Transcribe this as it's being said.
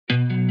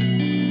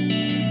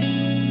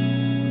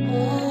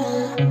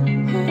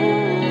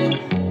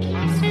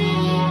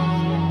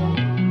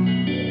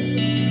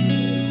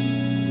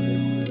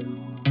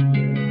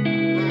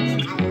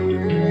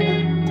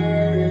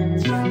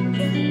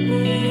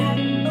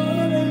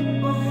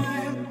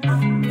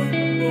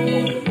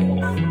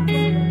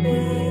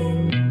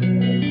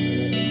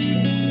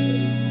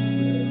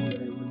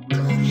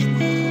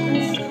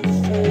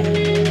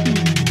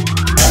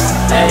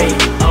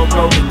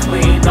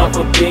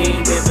a beam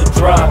in the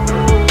drop.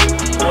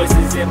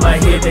 Voices in my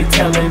head, they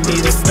telling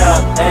me to stop.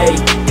 Ayy,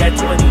 got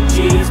 20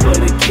 G's for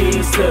the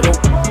keys to the.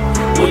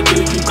 What do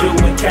you do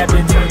when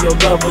Captain turn your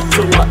lover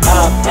to a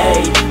op?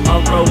 Ayy,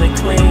 I'm rolling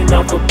clean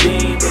off a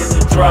beam in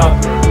the drop.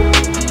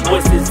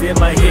 Voices in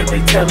my head,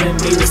 they telling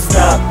me to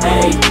stop.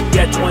 Ayy,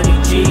 got 20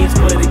 G's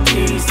for the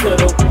keys to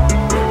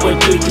the. What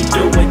do you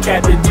do when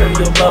Captain turn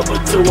your lover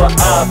to a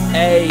op?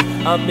 Ayy,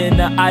 I'm in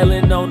the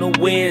island on a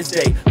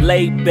Wednesday,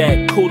 laid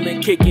back,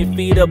 coolin', kicking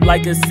feet up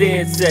like a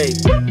sensei.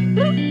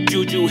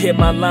 Juju hit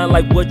my line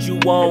like what you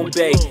want,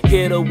 babe.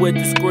 Hit her with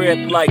the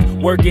script like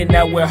working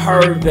out with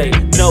Hervey.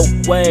 No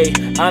way,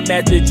 I'm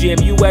at the gym,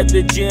 you at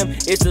the gym.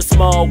 It's a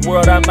small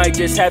world, I might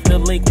just have to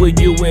link with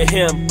you and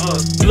him.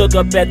 Look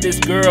up at this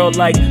girl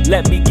like,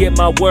 let me get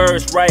my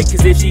words right.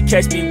 Cause if she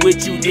catch me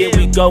with you, then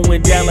we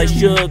going down like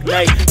Suge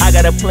Knight. I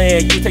got a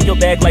plan, you take your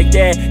bag like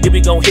that, then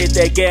we gon' hit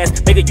that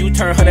gas. Make a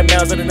U-turn 100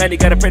 miles on the 90,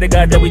 gotta pray to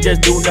God that we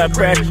just do not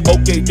crash.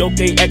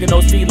 Okay, acting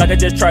no C like I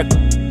just tried.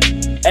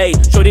 Ayy,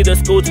 shorty the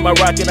school to my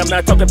rocket, I'm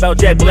not talking about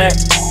Jack Black.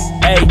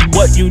 Ayy,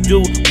 what you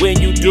do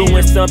when you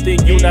doing something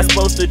you not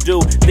supposed to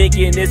do?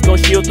 Thinking it's gon'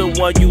 shield the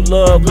one you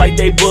love like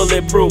they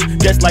bulletproof.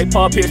 Just like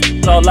Paul Pierce,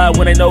 it's all lie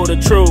when they know the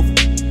truth.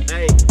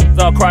 Ayy,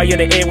 I'll cry in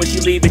the end when she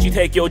leave and she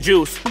take your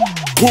juice.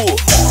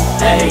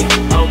 Ayy,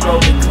 I'm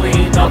rolling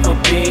clean off a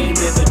beam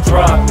in the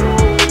drop.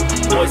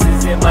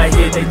 Voices in my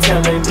head, they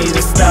telling me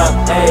to stop.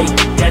 Ayy,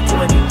 got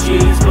 20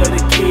 G's for the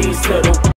keys to the.